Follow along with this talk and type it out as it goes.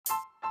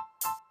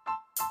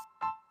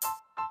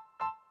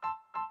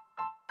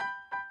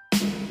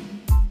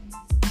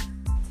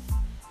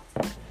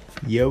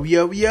Yo,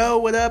 yo, yo,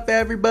 what up,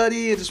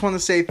 everybody? I just want to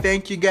say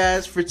thank you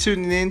guys for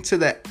tuning in to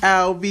the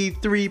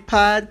LV3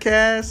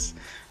 podcast.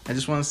 I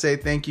just want to say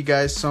thank you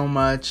guys so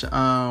much.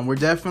 We're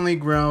definitely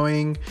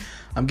growing.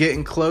 I'm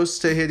getting close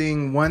to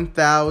hitting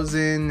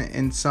 1,000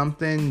 and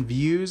something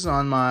views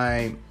on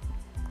my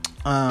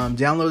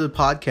downloaded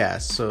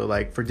podcast. So,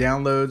 like, for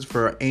downloads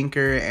for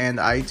Anchor and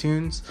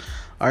iTunes,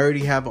 I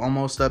already have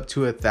almost up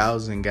to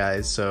 1,000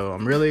 guys. So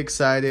I'm really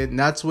excited. And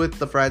that's with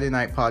the Friday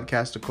Night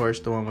Podcast, of course,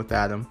 the one with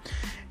Adam.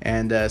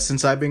 And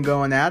since I've been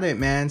going at it,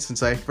 man,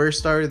 since I first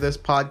started this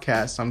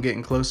podcast, I'm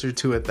getting closer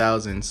to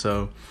 1,000.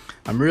 So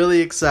I'm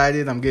really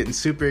excited. I'm getting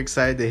super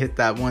excited to hit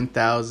that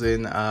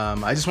 1,000.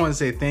 I just want to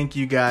say thank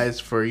you guys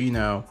for,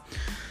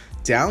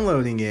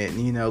 downloading it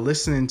and,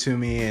 listening to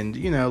me and,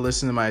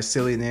 listening to my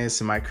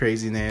silliness and my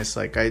craziness.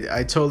 Like,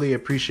 I totally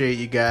appreciate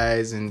you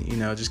guys and,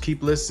 just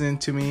keep listening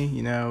to me,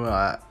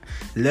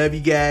 love you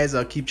guys.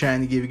 I'll keep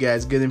trying to give you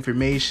guys good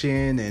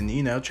information and,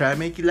 try to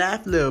make you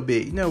laugh a little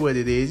bit. You know what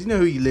it is. You know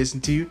who you listen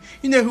to. You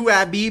know who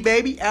I be,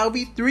 baby.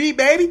 LV3,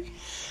 baby.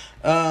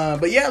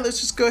 But yeah, let's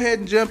just go ahead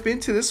and jump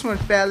into this one,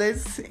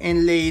 fellas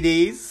and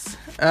ladies.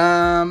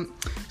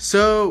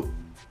 So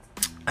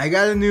I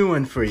got a new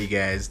one for you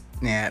guys.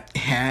 Now,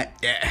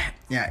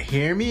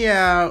 hear me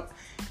out.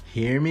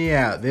 Hear me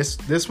out.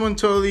 This one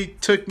totally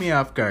took me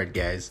off guard,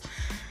 guys.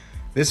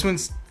 This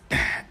one's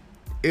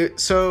I'm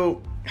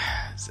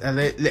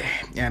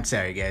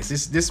sorry, guys.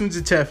 This one's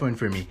a tough one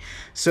for me.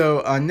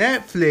 So on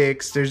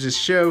Netflix, there's a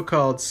show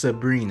called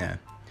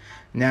Sabrina.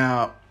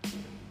 Now,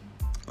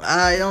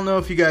 I don't know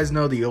if you guys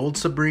know the old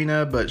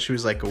Sabrina, but she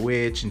was like a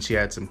witch and she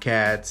had some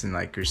cats and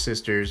like her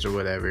sisters or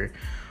whatever.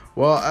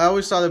 Well, I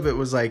always thought of it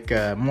was like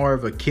more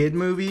of a kid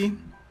movie.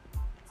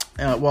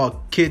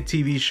 Kid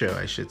TV show,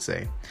 I should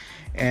say.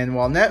 And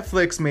while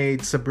Netflix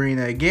made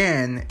Sabrina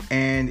again,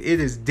 and it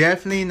is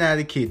definitely not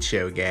a kid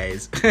show,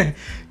 guys.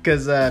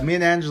 Because me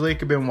and Angelique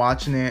have been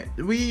watching it.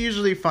 We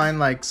usually find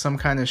like some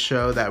kind of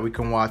show that we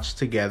can watch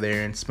together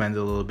and spend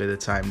a little bit of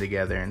time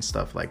together and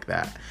stuff like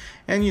that.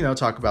 And,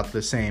 talk about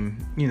the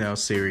same,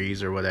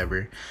 series or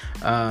whatever.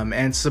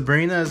 And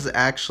Sabrina's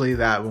actually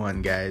that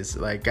one, guys.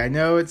 Like, I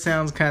know it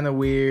sounds kind of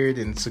weird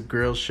and it's a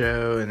girl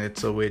show and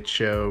it's a witch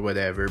show or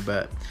whatever,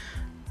 but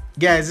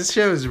guys, this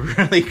show is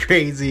really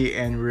crazy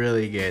and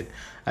really good.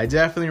 I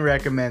definitely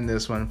recommend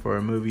this one for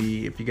a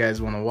movie if you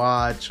guys want to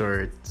watch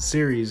or a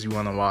series you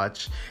want to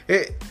watch.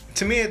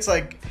 To me, it's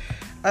like,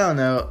 I don't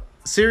know,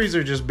 series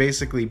are just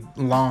basically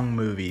long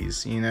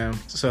movies,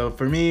 So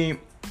for me,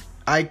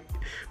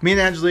 me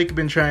and Angelique have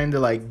been trying to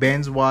like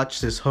binge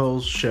watch this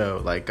whole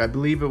show. Like, I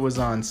believe it was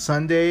on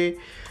Sunday.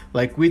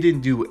 Like, we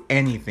didn't do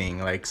anything.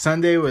 Like,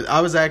 I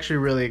was actually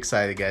really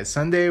excited, guys.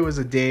 Sunday was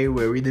a day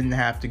where we didn't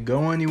have to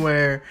go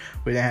anywhere.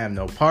 We didn't have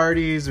no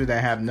parties. We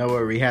didn't have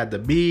nowhere we had to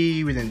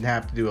be. We didn't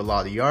have to do a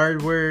lot of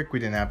yard work. We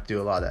didn't have to do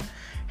a lot of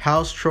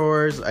house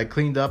chores. I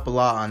cleaned up a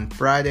lot on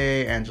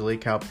Friday.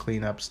 Angelique helped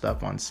clean up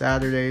stuff on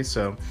Saturday.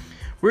 So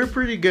we're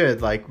pretty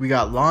good. Like, we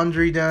got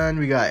laundry done.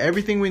 We got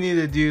everything we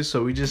needed to do.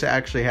 So we just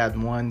actually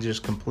had one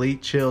just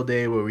complete chill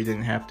day where we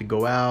didn't have to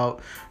go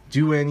out,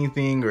 do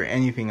anything or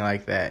anything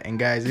like that. And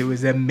guys, it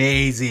was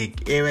amazing.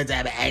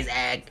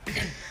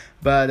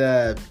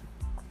 But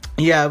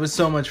yeah, it was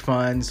so much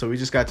fun. So we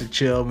just got to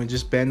chill. We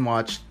just binge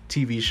watched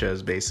TV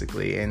shows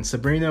basically, and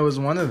Sabrina was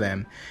one of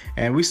them.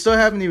 And we still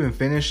haven't even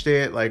finished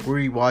it. Like,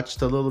 we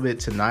watched a little bit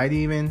tonight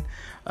even.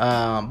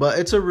 But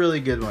it's a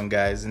really good one,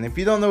 guys. And if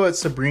you don't know what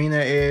Sabrina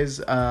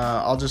is,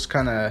 I'll just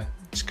kind of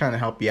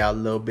help you out a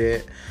little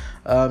bit.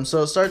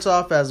 So it starts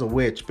off as a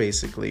witch,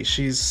 basically.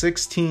 She's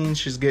 16.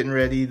 She's getting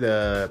ready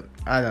to,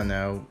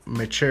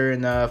 mature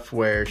enough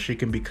where she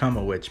can become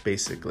a witch,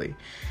 basically.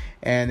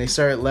 And they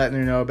start letting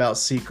her know about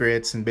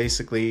secrets and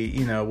basically,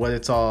 what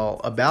it's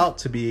all about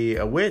to be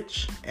a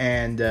witch.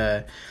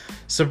 And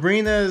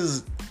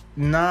Sabrina's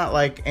not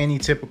like any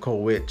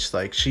typical witch.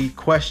 Like, she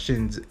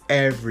questions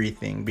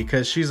everything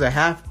because she's a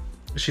half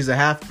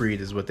breed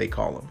is what they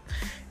call them.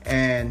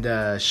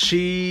 And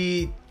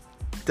she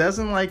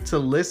doesn't like to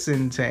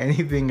listen to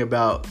anything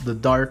about the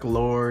Dark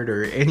Lord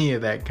or any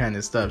of that kind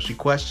of stuff. She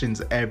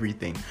questions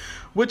everything,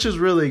 which is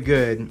really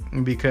good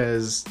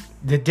because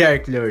the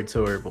Dark Lord's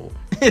horrible.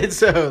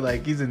 So,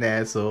 like, he's an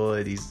asshole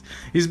and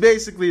he's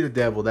basically the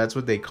devil. That's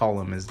what they call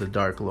him, is the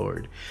Dark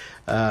Lord.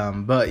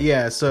 But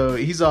yeah, so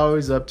he's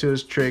always up to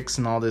his tricks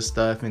and all this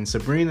stuff, and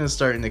Sabrina's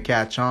starting to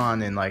catch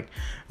on and like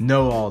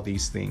know all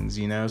these things,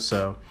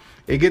 so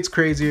it gets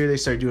crazier. They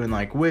start doing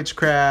like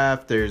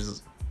witchcraft.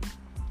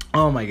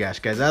 Oh my gosh,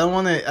 guys, I don't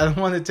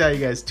want to tell you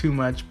guys too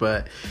much,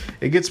 but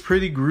it gets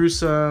pretty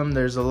gruesome.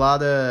 There's a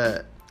lot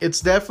of, it's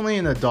definitely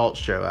an adult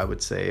show, I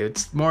would say.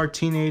 It's more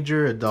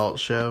teenager adult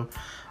show.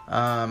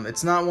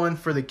 It's not one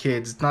for the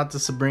kids. It's not the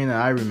Sabrina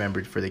I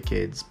remembered for the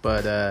kids,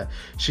 but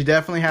she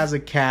definitely has a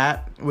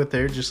cat with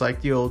her, just like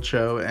the old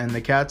show, and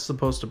the cat's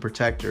supposed to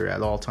protect her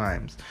at all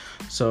times.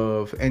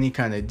 So if any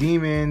kind of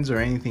demons or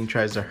anything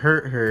tries to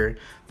hurt her,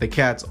 the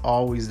cat's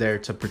always there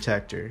to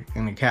protect her,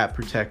 and the cat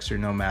protects her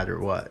no matter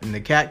what. And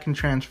the cat can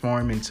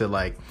transform into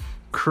like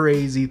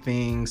crazy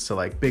things to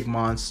like big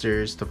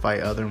monsters to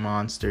fight other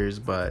monsters,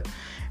 but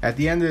at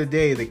the end of the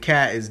day, the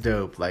cat is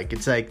dope. Like,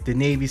 it's like the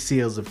Navy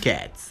SEALs of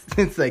cats.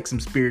 It's like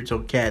some spiritual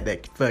cat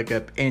that can fuck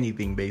up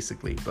anything,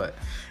 basically. But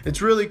it's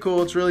really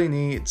cool. It's really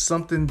neat. It's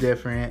something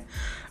different.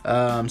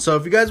 So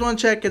if you guys want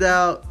to check it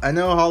out, I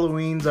know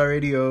Halloween's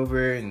already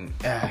over. And,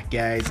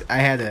 guys,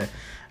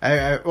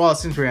 well,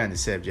 since we're on the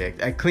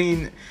subject, I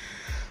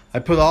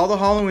put all the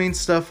Halloween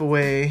stuff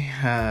away,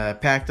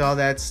 packed all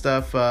that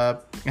stuff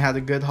up, had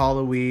a good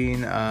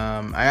Halloween.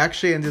 I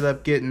actually ended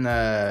up getting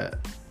a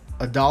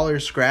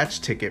 $1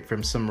 scratch ticket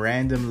from some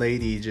random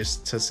lady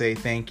just to say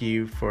thank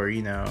you for,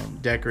 you know,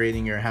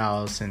 decorating your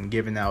house and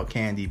giving out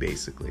candy,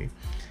 basically.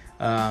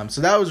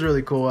 So that was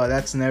really cool.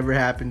 That's never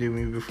happened to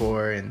me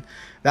before, and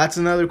that's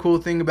another cool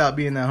thing about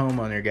being a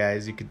homeowner,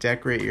 guys. You could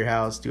decorate your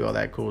house, do all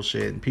that cool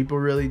shit, and people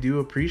really do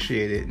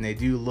appreciate it, and they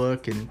do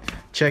look and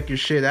check your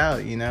shit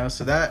out, you know.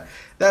 So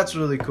that's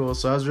really cool.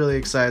 So I was really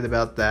excited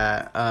about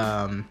that.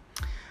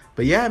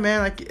 But yeah,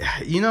 man, like,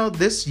 you know,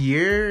 this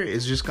year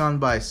is just gone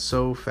by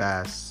so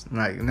fast.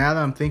 Like, now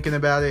that I'm thinking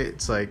about it,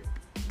 it's like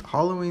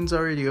Halloween's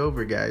already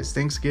over, guys.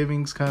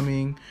 Thanksgiving's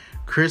coming.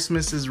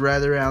 Christmas is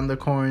right around the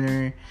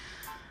corner.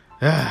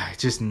 It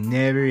just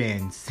never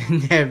ends.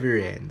 Never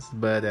ends.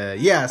 But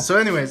yeah, so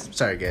anyways,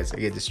 sorry guys, I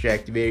get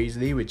distracted very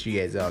easily, which you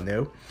guys all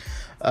know.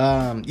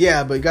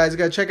 Yeah, but guys, you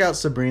gotta check out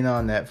Sabrina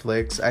on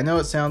Netflix. I know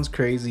it sounds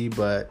crazy,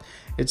 but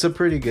it's a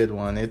pretty good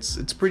one.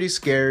 It's pretty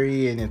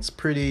scary, and it's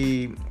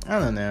pretty, I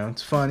don't know,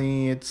 it's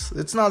funny.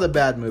 It's not a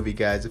bad movie,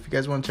 guys. If you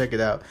guys want to check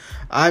it out,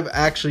 I've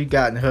actually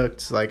gotten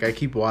hooked. Like, I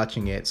keep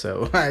watching it.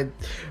 So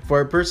for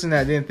a person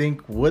that I didn't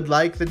think would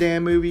like the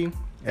damn movie,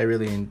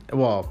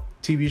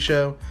 TV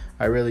show,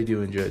 I really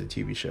do enjoy the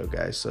TV show,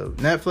 guys. So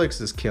Netflix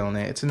is killing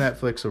it. It's a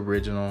Netflix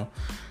original.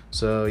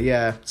 So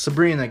yeah,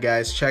 Sabrina,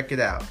 guys, check it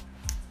out.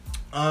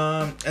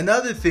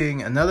 Another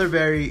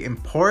very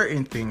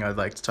important thing I'd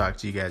like to talk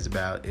to you guys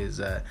about is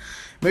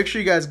make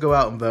sure you guys go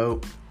out and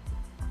vote.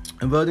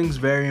 And voting's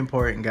very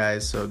important,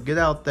 guys. So get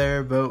out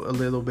there, vote a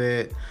little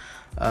bit.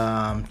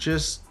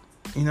 Just,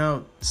 you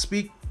know,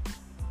 speak.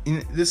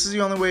 This is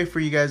the only way for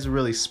you guys to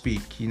really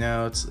speak. You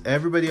know, it's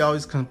everybody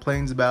always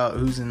complains about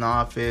who's in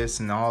office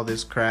and all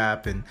this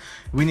crap, and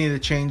we need to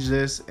change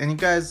this. And you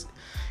guys,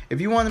 if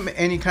you want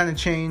any kind of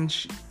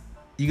change,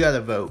 you gotta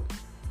vote.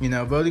 You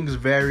know, voting is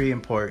very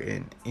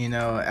important. You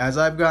know, as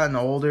I've gotten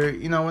older,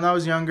 you know, when I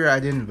was younger, I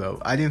didn't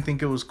vote. I didn't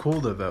think it was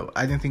cool to vote.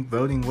 I didn't think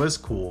voting was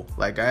cool.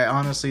 Like, I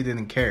honestly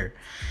didn't care.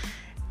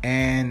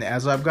 And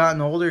as I've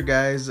gotten older,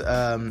 guys,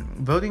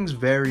 voting's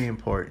very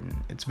important.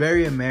 It's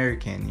very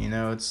American. You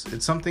know,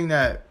 it's something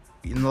that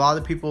a lot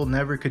of people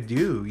never could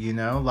do. You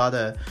know, a lot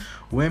of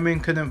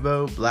women couldn't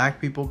vote. Black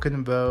people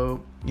couldn't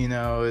vote. You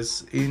know,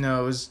 it's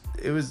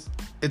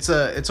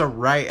a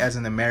right as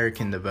an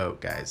American to vote,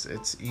 guys.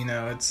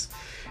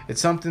 It's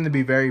something to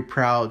be very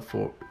proud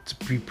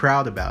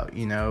about,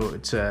 you know,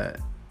 to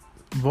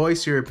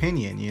voice your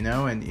opinion, you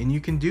know, and you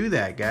can do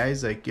that,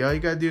 guys. Like, all you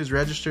gotta do is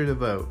register to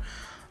vote.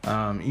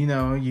 You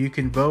know, you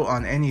can vote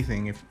on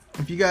anything.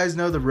 If you guys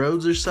know the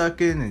roads are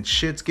sucking and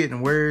shit's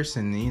getting worse,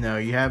 and, you know,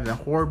 you're having a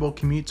horrible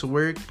commute to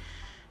work,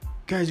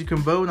 guys, you can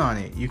vote on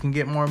it. You can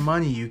get more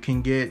money. You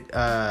can get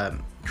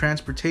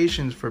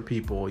transportations for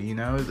people. You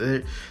know,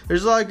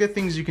 there's a lot of good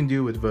things you can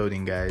do with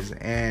voting, guys,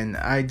 and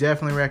I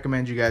definitely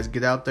recommend you guys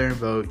get out there and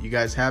vote. You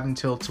guys have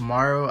until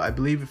tomorrow. I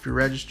believe if you're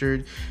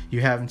registered,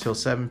 you have until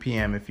 7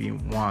 p.m. if you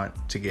want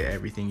to get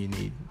everything you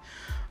need.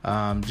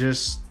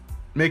 Just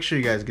make sure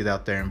you guys get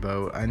out there and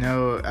vote.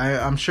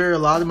 I'm sure a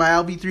lot of my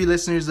LB3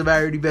 listeners have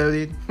already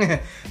voted,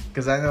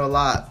 because I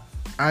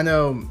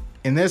know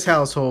in this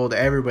household,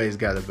 everybody's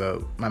got to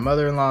vote. My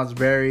mother-in-law is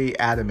very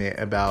adamant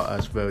about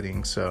us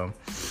voting, so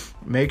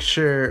make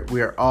sure we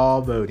are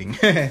all voting.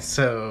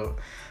 So,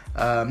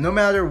 no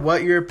matter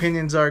what your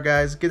opinions are,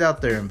 guys, get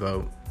out there and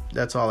vote.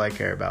 That's all I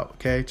care about,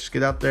 okay? Just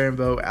get out there and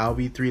vote.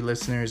 LB3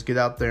 listeners, get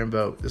out there and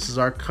vote. This is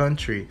our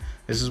country.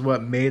 This is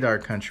what made our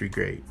country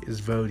great, is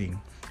voting.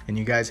 And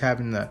you guys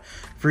having the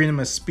freedom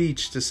of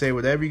speech to say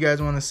whatever you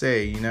guys want to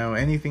say, you know,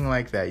 anything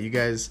like that. You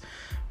guys,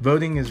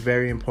 voting is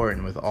very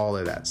important with all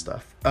of that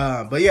stuff.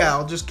 But yeah,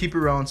 I'll just keep it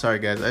rolling. Sorry,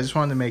 guys. I just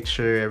wanted to make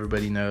sure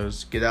everybody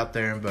knows. Get out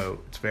there and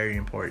vote. It's very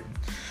important.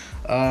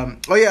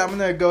 I'm going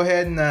to go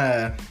ahead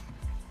and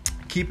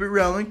keep it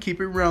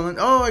rolling.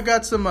 Oh, I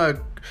got some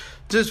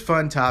just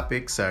fun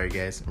topics. Sorry,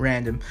 guys.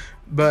 Random.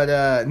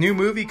 But new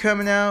movie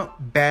coming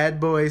out, Bad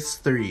Boys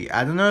 3.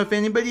 I don't know if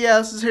anybody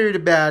else has heard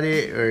about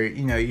it, or,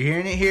 you know, you're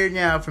hearing it here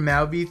now from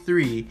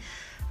LB3.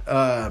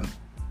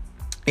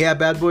 Yeah,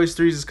 Bad Boys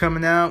 3 is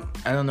coming out.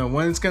 I don't know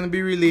when it's going to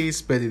be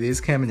released, but it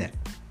is coming out.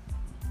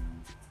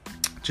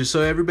 Just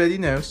so everybody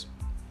knows.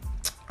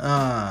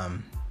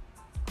 And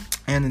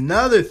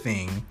another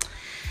thing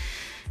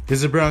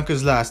is the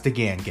Broncos lost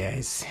again,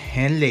 guys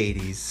and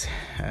ladies.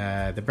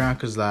 The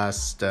Broncos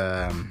lost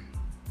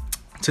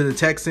to the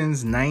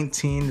Texans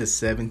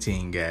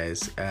 19-17,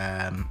 guys.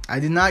 I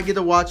did not get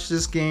to watch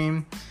this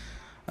game.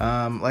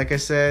 Like I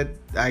said,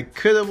 I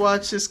could have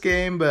watched this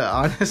game, but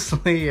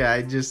honestly,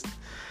 I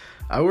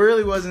I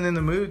really wasn't in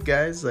the mood,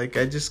 guys. Like,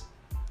 I just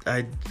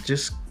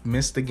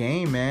missed the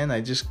game, man.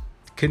 I just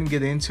couldn't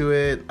get into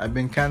it. I've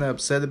been kind of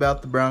upset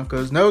about the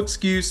Broncos. No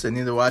excuse. I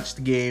need to watch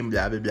the game.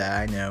 Blah, blah, blah.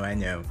 I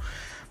know.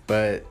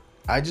 But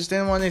I just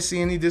didn't want to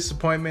see any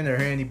disappointment or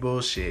hear any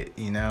bullshit,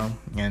 you know?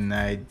 And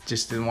I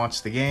just didn't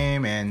watch the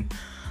game, and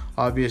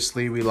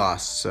obviously we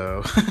lost.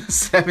 So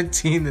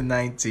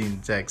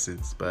 17-19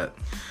 Texans. But,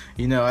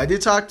 you know, I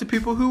did talk to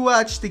people who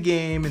watched the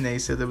game, and they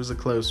said it was a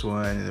close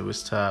one and it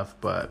was tough.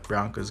 But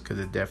Broncos could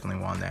have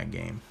definitely won that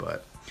game.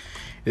 But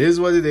it is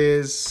what it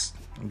is.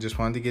 I just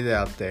wanted to get it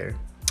out there.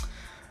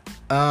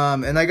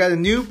 And I got a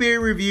new beer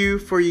review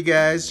for you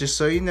guys, just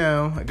so you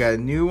know. I got a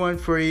new one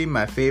for you,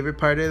 my favorite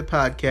part of the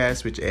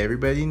podcast, which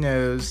everybody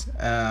knows.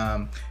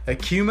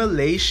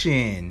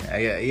 Accumulation.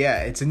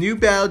 Yeah, it's a New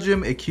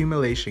Belgium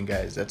Accumulation,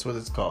 guys. That's what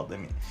it's called.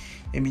 Let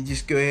me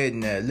just go ahead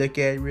and look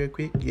at it real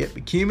quick. Yep,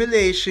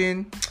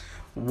 Accumulation.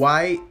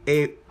 White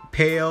Indian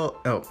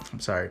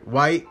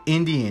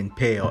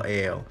Pale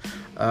Ale.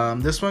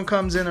 This one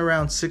comes in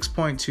around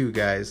 6.2,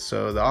 guys.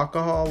 So the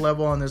alcohol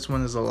level on this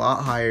one is a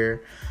lot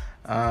higher.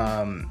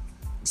 I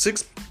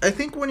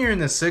think when you're in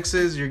the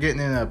 6s, you're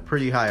getting in a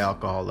pretty high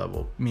alcohol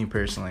level. Me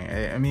personally,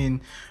 I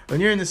mean, when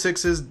you're in the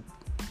 6s,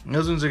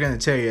 those ones are gonna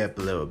tear you up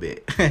a little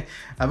bit.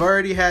 I've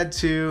already had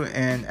 2,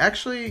 and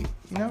actually,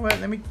 you know what?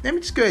 Let me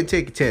just go ahead and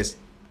take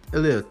a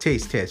little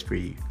taste test for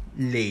you,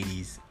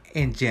 ladies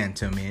and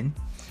gentlemen.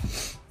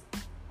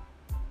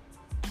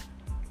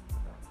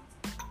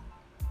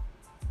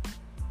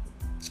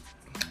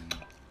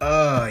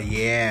 Oh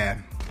yeah.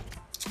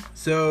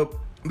 So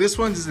this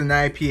one's an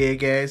IPA,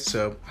 guys.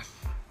 So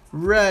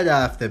right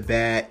off the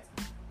bat,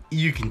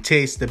 you can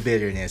taste the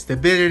bitterness. The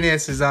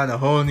bitterness is on a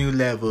whole new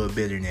level of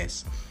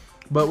bitterness.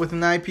 But with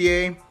an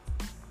IPA,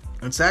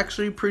 it's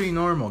actually pretty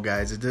normal,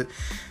 guys.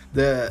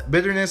 The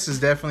bitterness is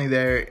definitely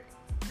there.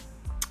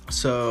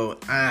 So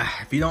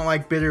if you don't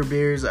like bitter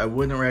beers, I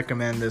wouldn't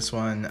recommend this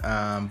one.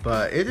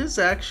 But it is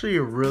actually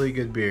a really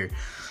good beer.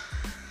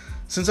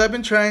 Since I've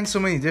been trying so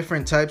many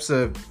different types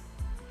of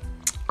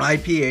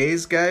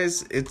IPAs,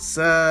 guys, it's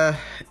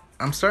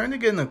I'm starting to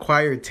get an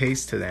acquired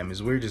taste to them,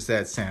 as weird as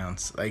that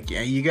sounds. Like,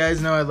 yeah, you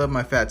guys know I love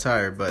my Fat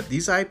Tire, but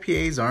these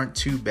IPAs aren't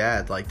too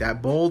bad. Like,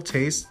 that bold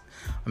taste,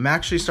 I'm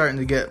actually starting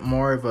to get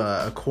more of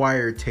a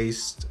acquired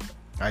taste,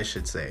 I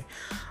should say.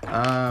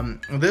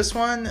 This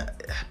one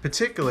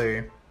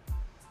particular,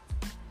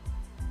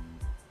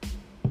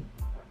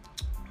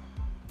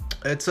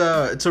 it's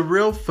a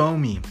real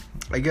foamy.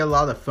 I get a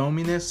lot of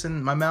foaminess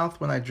in my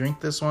mouth when I drink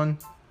this one.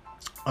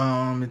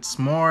 It's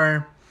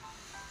more,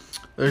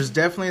 there's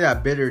definitely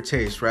that bitter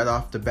taste right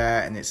off the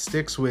bat, and it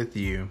sticks with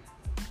you.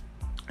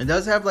 It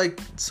does have like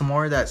some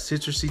more of that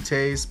citrusy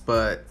taste,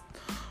 but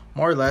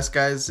more or less,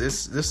 guys,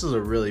 this is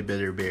a really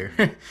bitter beer.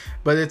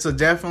 But it's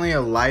definitely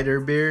a lighter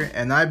beer,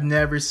 and I've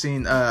never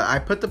seen, I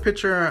put the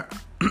picture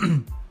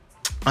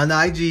on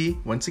IG,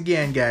 once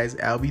again, guys,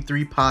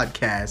 LB3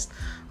 Podcast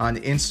on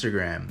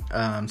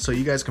Instagram. So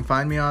you guys can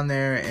find me on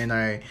there, and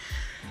I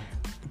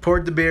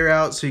poured the beer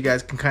out so you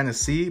guys can kind of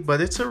see, but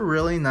it's a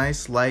really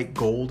nice light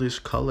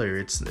goldish color.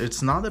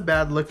 It's not a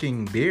bad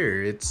looking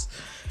beer.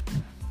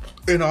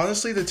 And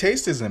honestly, the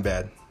taste isn't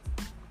bad.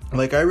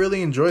 Like, I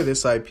really enjoy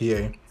this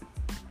IPA.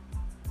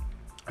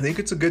 I think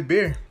it's a good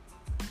beer.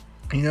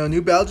 You know,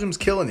 New Belgium's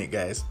killing it,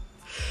 guys.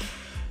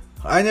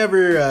 I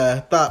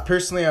never thought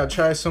personally I would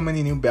try so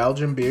many New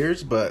Belgium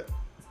beers, but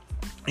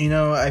you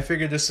know, I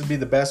figured this would be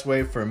the best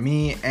way for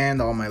me and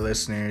all my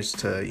listeners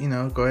to, you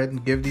know, go ahead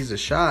and give these a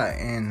shot.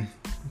 And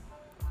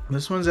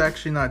this one's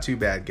actually not too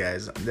bad,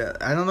 guys.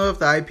 I don't know if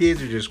the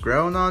IPAs are just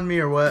growing on me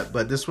or what,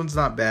 but this one's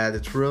not bad.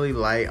 It's really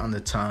light on the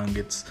tongue.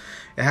 It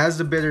has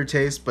the bitter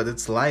taste, but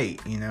it's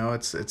light, you know.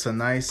 It's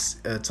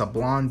a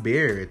blonde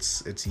beer.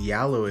 It's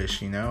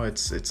yellowish, you know.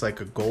 It's like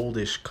a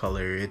goldish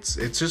color. It's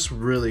just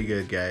really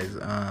good, guys.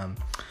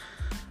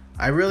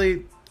 I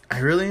really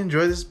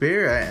enjoy this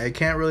beer. I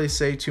can't really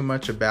say too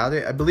much about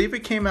it. I believe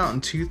it came out in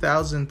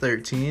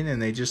 2013,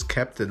 and they just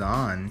kept it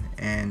on.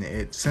 And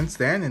since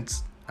then,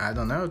 I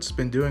don't know, it's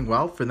been doing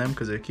well for them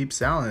because they keep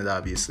selling it,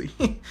 obviously.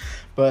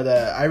 But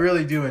I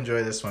really do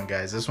enjoy this one,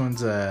 guys. This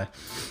one's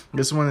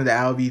one of the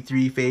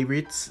LB3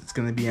 favorites. It's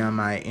going to be on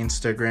my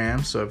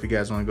Instagram. So if you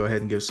guys want to go ahead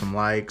and give some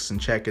likes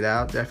and check it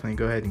out, definitely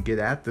go ahead and get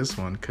at this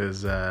one,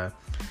 because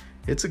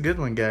it's a good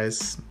one,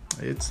 guys.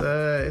 It's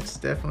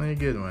definitely a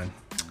good one.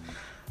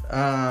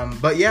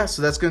 But yeah,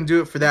 so that's gonna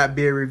do it for that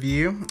beer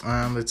review.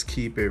 Let's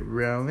keep it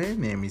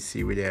rolling. Let me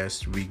see what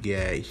else we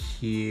got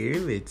here.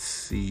 Let's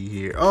see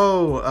here.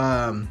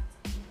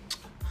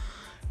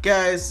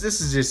 Guys,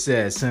 this is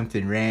just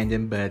something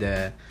random,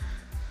 but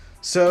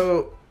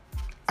so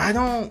I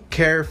don't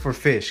care for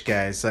fish,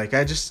 guys. Like,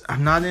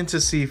 I'm not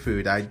into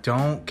seafood. I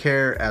don't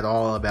care at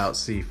all about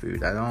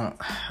seafood. I don't,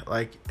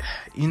 like,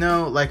 you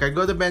know, like, I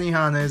go to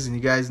Benihana's, and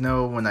you guys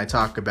know when I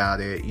talk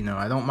about it, you know,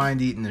 I don't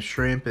mind eating the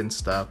shrimp and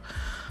stuff.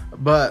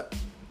 But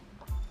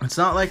it's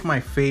not like my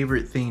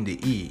favorite thing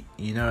to eat.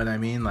 You know what I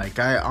mean? Like,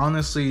 I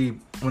honestly,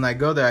 when I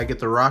go there, I get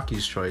the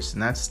Rocky's choice,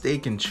 and that's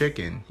steak and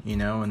chicken, you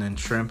know, and then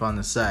shrimp on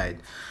the side.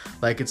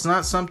 Like, it's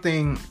not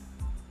something,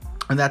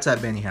 and that's at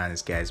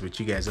Benihana's, guys, which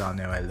you guys all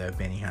know I love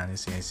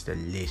Benihana's, and it's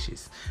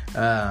delicious.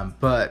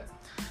 But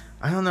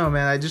I don't know,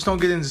 man. I just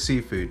don't get into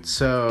seafood.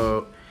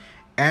 So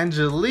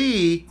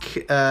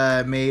Angelique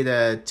made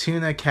a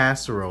tuna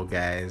casserole,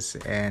 guys,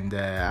 and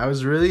I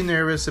was really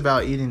nervous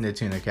about eating the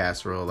tuna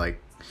casserole,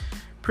 like,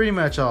 pretty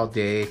much all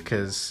day,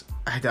 because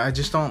I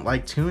just don't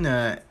like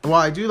tuna. Well,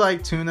 I do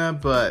like tuna,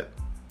 but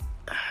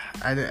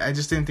I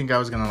just didn't think I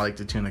was going to like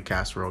the tuna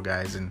casserole,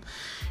 guys. And,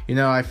 you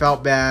know, I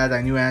felt bad.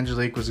 I knew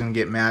Angelique was going to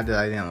get mad that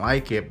I didn't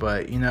like it.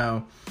 But, you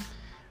know,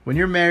 when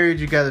you're married,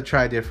 you got to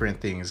try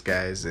different things,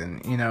 guys.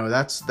 And, you know,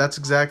 that's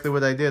exactly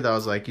what I did. I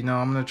was like, you know,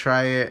 I'm going to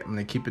try it. I'm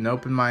going to keep an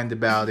open mind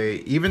about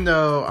it. Even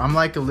though I'm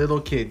like a little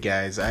kid,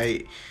 guys.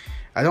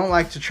 I don't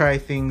like to try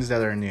things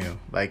that are new.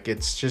 Like,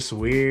 it's just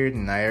weird,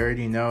 and I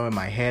already know in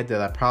my head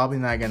that I'm probably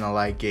not going to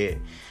like it.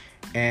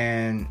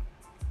 And,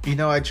 you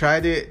know, I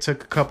tried it,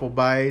 took a couple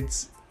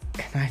bites,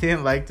 and I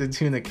didn't like the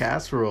tuna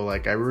casserole.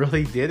 Like, I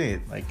really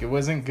didn't. Like, it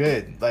wasn't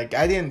good. Like,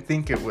 I didn't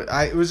think it would.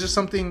 It was just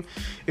something,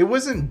 it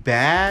wasn't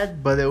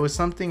bad, but it was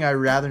something I'd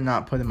rather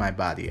not put in my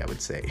body, I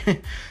would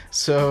say.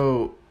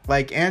 So,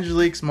 like,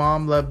 Angelique's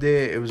mom loved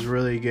it. It was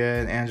really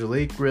good.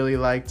 Angelique really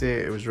liked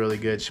it. It was really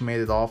good. She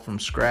made it all from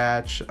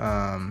scratch.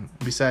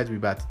 Besides, we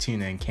bought the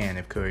tuna in can,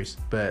 of course.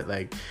 But,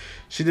 like,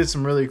 she did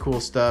some really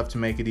cool stuff to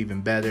make it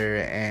even better.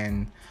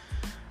 And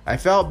I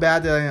felt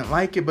bad that I didn't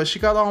like it, but she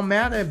got all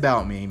mad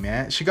about me,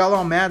 man. She got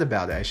all mad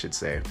about it, I should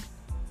say.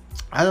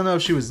 I don't know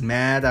if she was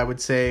mad, I would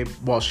say.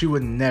 Well, she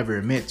would never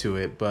admit to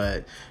it,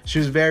 but she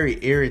was very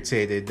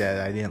irritated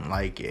that I didn't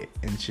like it.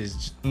 And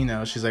she's, you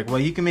know, she's like, well,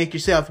 you can make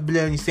yourself a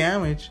bologna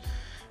sandwich.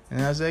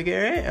 And I was like, all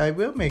right, I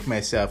will make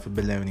myself a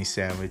bologna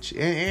sandwich.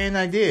 And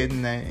I did,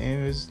 and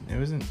it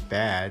wasn't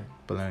bad,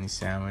 bologna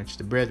sandwich.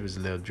 The bread was a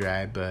little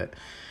dry, but,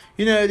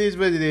 you know, it is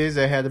what it is.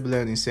 I had a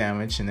bologna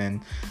sandwich, and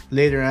then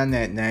later on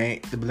that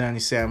night, the bologna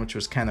sandwich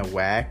was kind of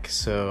whack,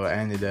 so I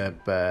ended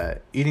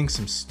up eating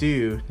some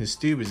stew. The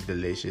stew was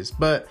delicious,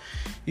 but,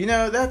 you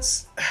know,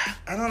 that's,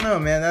 I don't know,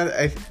 man.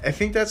 I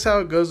think that's how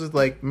it goes with,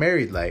 like,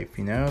 married life,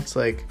 you know? It's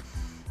like,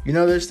 you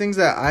know, there's things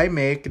that I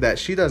make that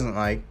she doesn't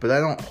like, but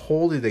I don't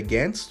hold it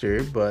against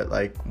her. But,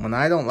 like, when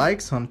I don't like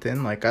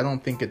something, like, I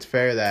don't think it's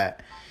fair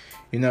that,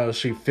 you know,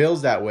 she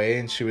feels that way,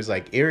 and she was,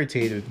 like,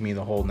 irritated with me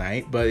the whole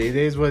night. But it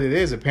is what it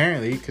is,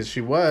 apparently, because she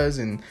was.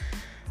 And,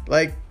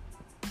 like,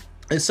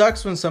 it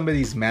sucks when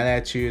somebody's mad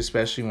at you,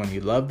 especially when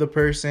you love the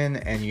person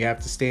and you have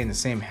to stay in the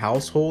same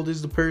household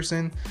as the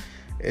person.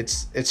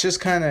 It's just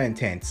kind of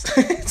intense.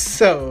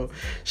 So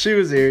she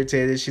was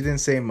irritated. She didn't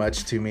say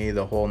much to me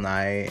the whole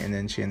night, and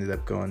then she ended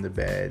up going to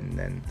bed. And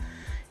then,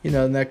 you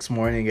know, the next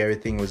morning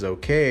everything was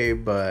okay.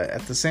 But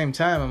at the same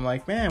time, I'm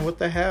like, man, what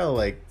the hell?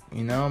 Like,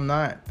 you know, I'm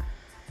not,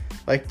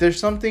 like, there's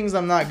some things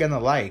I'm not gonna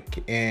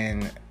like,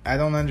 and I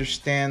don't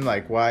understand,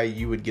 like, why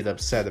you would get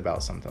upset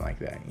about something like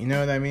that. You know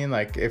what I mean?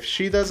 Like, if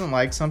she doesn't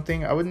like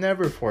something, I would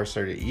never force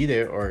her to eat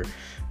it or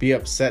be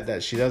upset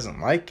that she doesn't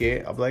like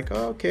it. I'll be like,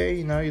 oh, okay,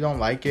 you know, you don't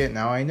like it.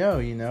 Now I know,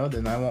 you know,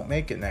 then I won't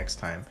make it next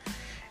time.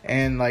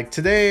 And, like,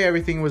 today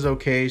everything was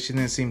okay. She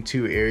didn't seem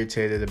too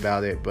irritated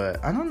about it,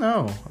 but I don't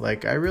know.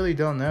 Like, I really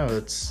don't know.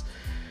 It's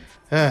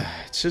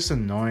just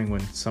annoying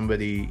when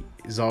somebody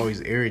is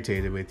always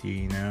irritated with you,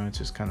 you know? It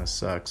just kind of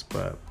sucks,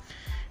 but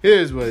it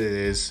is what it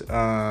is.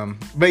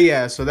 But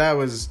yeah, so that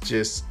was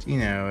just, you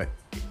know,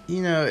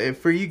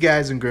 for you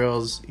guys and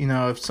girls, you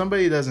know, if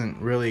somebody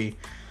doesn't really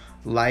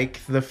like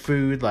the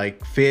food,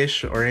 like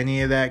fish or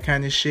any of that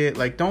kind of shit,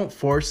 like, don't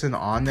force it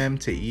on them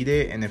to eat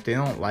it. And if they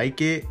don't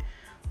like it,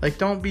 like,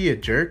 don't be a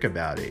jerk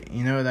about it.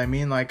 You know what I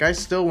mean? Like, I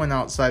still went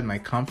outside my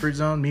comfort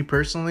zone. Me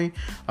personally,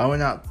 I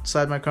went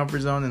outside my comfort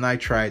zone and I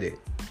tried it.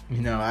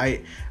 You know,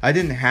 I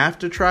didn't have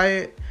to try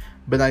it,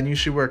 but I knew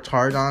she worked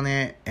hard on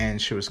it and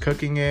she was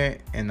cooking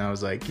it, and I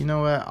was like, you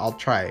know what, I'll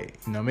try it.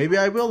 You know, maybe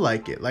I will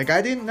like it. Like,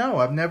 I didn't know.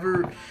 I've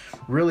never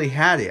really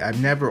had it.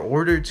 I've never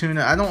ordered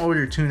tuna. I don't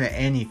order tuna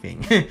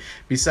anything.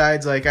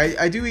 Besides, like,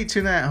 I do eat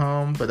tuna at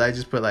home, but I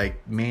just put,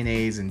 like,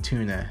 mayonnaise and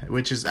tuna,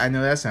 which is, I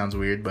know that sounds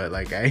weird, but,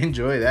 like, I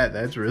enjoy that.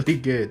 That's really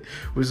good.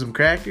 With some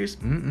crackers,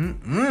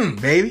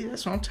 baby,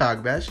 that's what I'm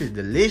talking about. Shit's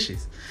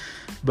delicious.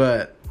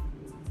 But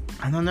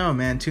I don't know,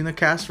 man. Tuna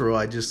casserole,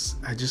 I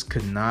just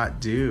could not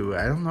do.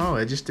 I don't know.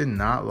 I just did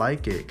not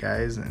like it,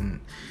 guys. And,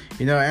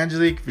 you know,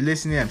 Angelique, if you're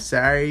listening, I'm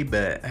sorry,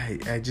 but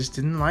I just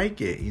didn't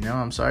like it. You know,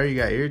 I'm sorry you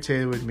got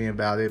irritated with me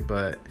about it,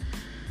 but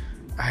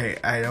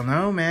I don't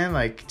know, man.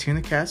 Like,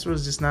 tuna casserole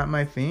is just not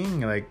my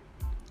thing. Like,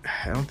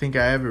 I don't think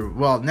I ever,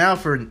 well, now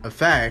for a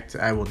fact,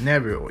 I will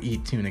never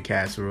eat tuna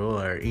casserole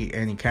or eat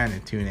any kind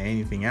of tuna,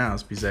 anything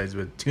else besides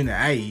what tuna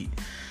I eat.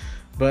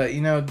 But,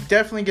 you know,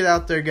 definitely get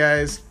out there,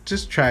 guys.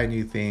 Just try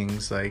new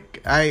things.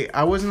 Like,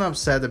 I wasn't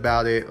upset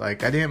about it.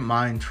 Like, I didn't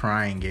mind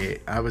trying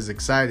it. I was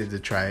excited to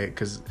try it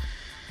because,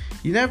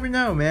 you never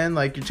know, man.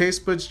 Like, your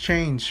taste buds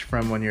change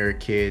from when you're a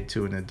kid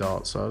to an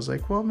adult. So I was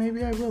like, well,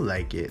 maybe I will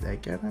like it.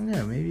 Like, I don't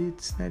know, maybe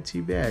it's not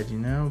too bad, you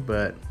know.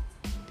 But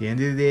at the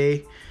end of the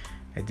day,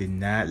 I did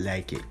not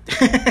like it.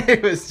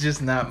 It was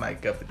just not my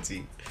cup of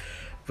tea.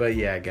 But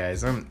yeah,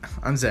 guys, I'm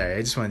sorry.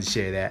 I just wanted to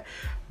share that.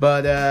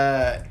 But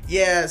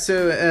yeah,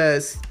 so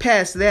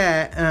past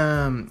that,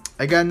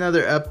 I got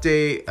another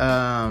update.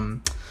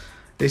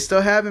 They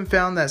still haven't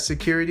found that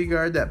security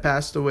guard that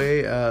passed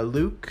away,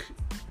 Luke.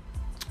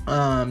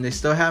 They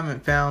still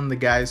haven't found the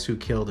guys who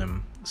killed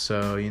him.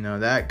 So, you know,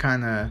 that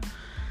kind of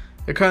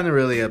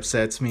really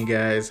upsets me,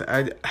 guys.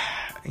 I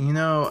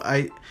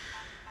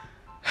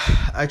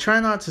try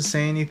not to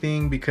say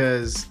anything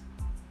because,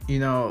 you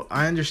know,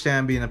 I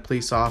understand being a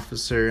police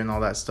officer and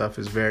all that stuff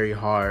is very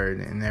hard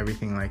and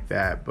everything like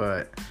that.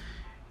 But,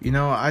 you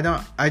know, I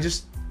don't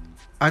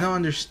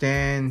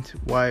understand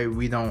why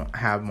we don't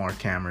have more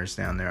cameras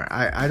down there.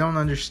 I don't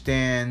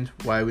understand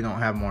why we don't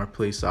have more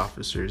police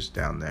officers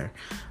down there.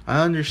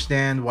 I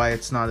understand why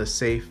it's not a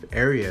safe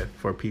area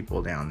for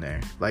people down there.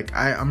 Like,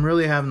 I'm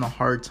really having a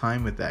hard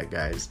time with that,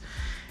 guys.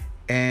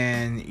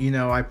 And, you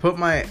know, I put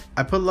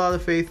a lot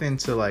of faith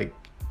into, like,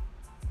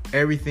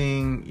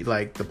 everything,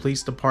 like the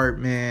police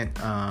department,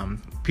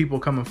 people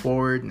coming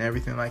forward and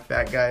everything like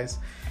that, guys.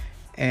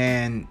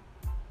 And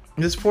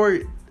his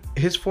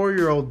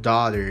 4-year-old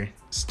daughter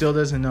still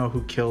doesn't know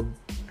who killed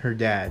her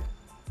dad.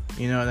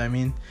 You know what I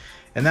mean?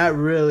 And that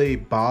really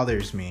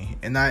bothers me.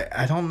 And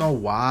I don't know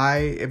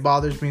why it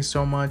bothers me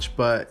so much,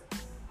 but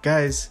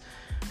guys,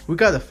 we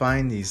gotta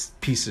find these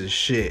pieces of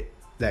shit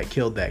that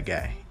killed that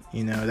guy.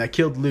 You know, that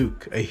killed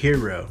Luke, a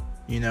hero.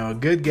 You know, a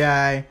good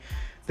guy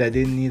that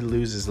didn't need to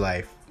lose his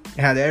life.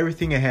 Had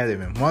everything ahead of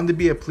him. Wanted to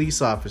be a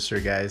police officer,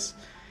 guys.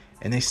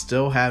 And they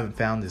still haven't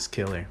found this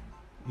killer.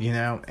 You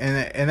know,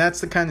 and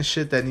that's the kind of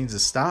shit that needs to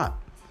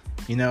stop.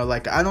 You know,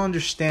 like, I don't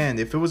understand.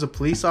 If it was a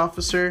police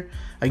officer,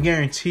 I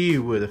guarantee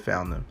you would have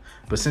found him.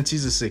 But since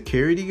he's a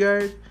security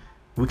guard,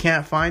 we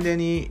can't find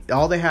any.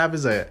 All they have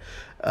is a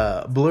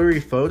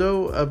blurry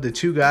photo of the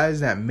two guys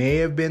that may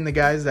have been the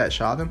guys that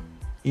shot him.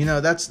 You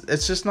know,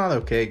 it's just not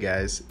okay,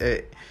 guys.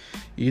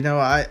 You know,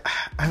 I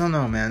don't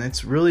know, man.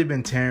 It's really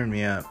been tearing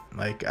me up.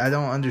 Like, I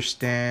don't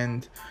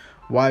understand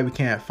why we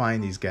can't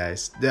find these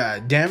guys.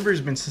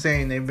 Denver's been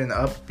saying they've been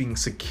upping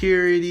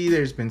security.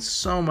 There's been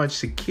so much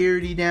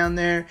security down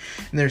there.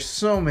 And there's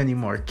so many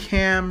more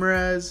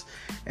cameras.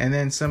 And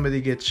then somebody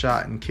gets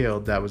shot and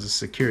killed that was a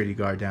security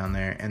guard down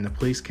there. And the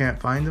police can't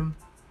find him.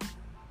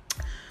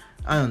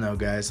 I don't know,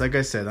 guys. Like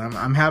I said,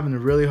 I'm having a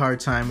really hard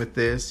time with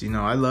this. You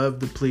know, I love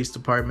the police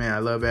department. I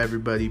love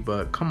everybody.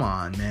 But come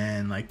on,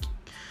 man. Like,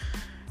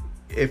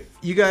 if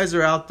you guys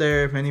are out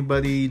there, if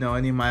anybody, you know,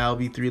 any of my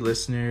LB3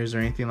 listeners or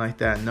anything like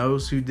that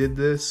knows who did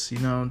this, you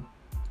know,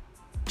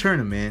 turn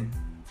them in.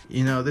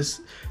 You know,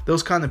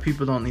 those kind of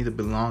people don't need to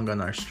belong on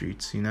our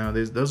streets. You know,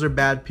 those are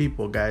bad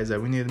people, guys,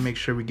 that we need to make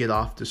sure we get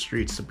off the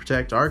streets to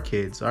protect our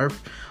kids, our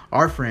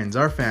friends,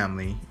 our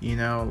family, you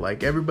know,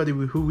 like everybody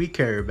who we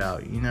care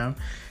about, you know.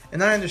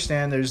 And I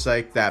understand there's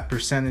like that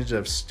percentage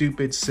of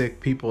stupid,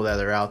 sick people that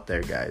are out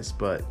there, guys,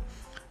 but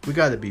we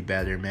got to be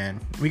better, man.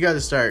 We got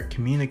to start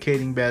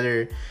communicating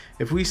better.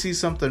 If we see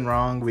something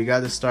wrong, we got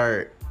to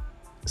start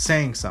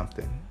saying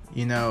something.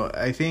 You know,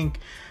 I think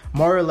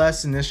more or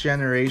less in this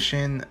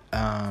generation,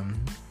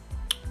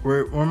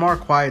 we're more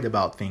quiet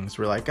about things.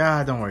 We're like,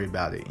 don't worry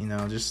about it. You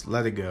know, just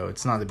let it go.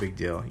 It's not a big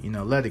deal. You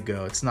know, let it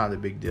go. It's not a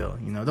big deal.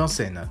 You know, don't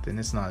say nothing.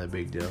 It's not a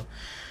big deal.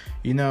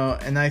 You know,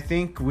 and I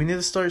think we need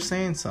to start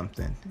saying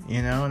something,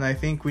 you know, and I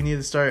think we need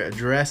to start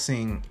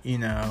addressing, you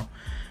know,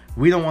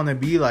 we don't want to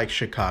be like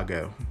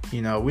Chicago.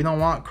 You know, we don't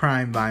want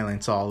crime,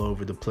 violence all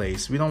over the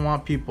place. We don't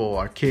want people,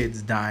 our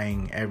kids,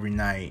 dying every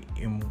night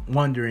and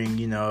wondering,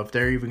 you know, if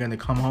they're even going to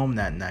come home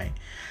that night.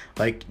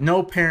 Like,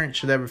 no parent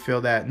should ever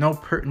feel that.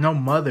 No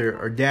mother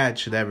or dad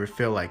should ever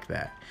feel like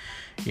that,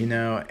 you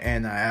know,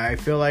 and I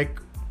feel like,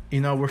 you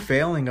know, we're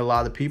failing a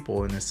lot of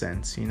people in a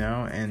sense, you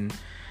know, and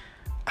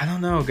I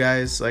don't know,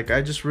 guys. Like,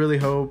 I just really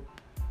hope,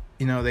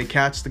 you know, they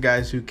catch the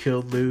guys who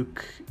killed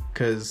Luke,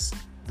 because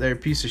they're a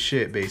piece of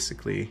shit,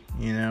 basically,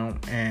 you know.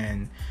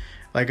 And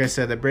like I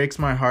said, it breaks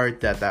my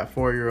heart that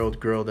 4-year-old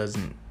girl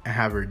doesn't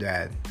have her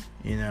dad,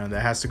 you know,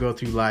 that has to go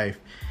through life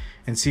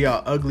and see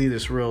how ugly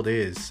this world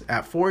is.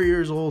 At 4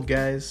 years old,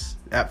 guys,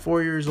 at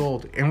 4 years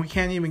old, and we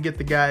can't even get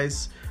the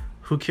guys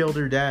who killed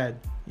her dad,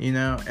 you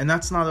know, and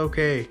that's not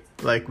okay.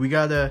 Like, we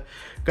gotta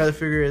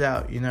figure it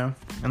out, you know.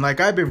 And like,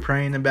 I've been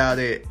praying about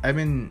it. I've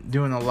been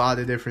doing a lot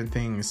of different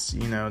things,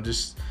 you know,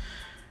 just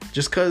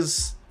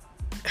cause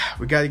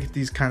we gotta get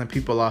these kind of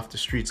people off the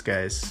streets,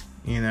 guys,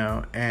 you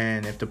know.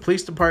 And if the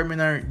police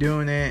department aren't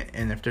doing it,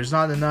 and if there's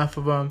not enough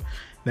of them,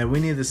 then we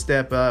need to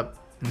step up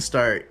and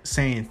start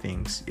saying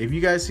things. If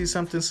you guys see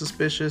something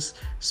suspicious,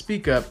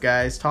 speak up,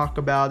 guys. Talk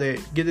about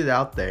it. Get it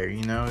out there,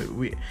 you know.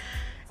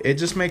 It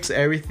just makes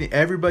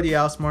everybody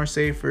else more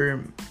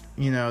safer,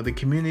 you know, the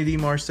community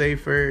more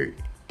safer.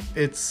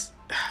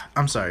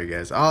 I'm sorry,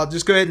 guys. I'll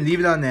just go ahead and leave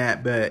it on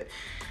that. But,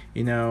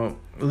 you know,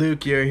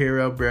 Luke, you're a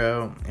hero,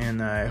 bro.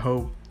 And I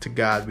hope to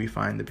God we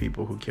find the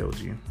people who killed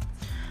you.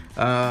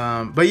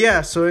 But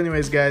yeah, so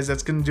anyways, guys,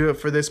 that's gonna do it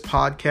for this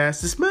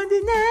podcast, this Monday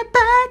Night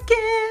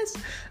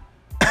Podcast.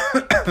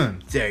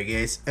 Sorry,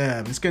 guys.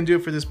 It's gonna do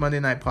it for this Monday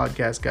Night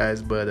Podcast,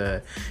 guys.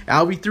 But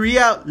I'll be 3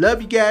 out.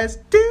 Love you guys.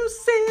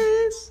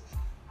 Deuces.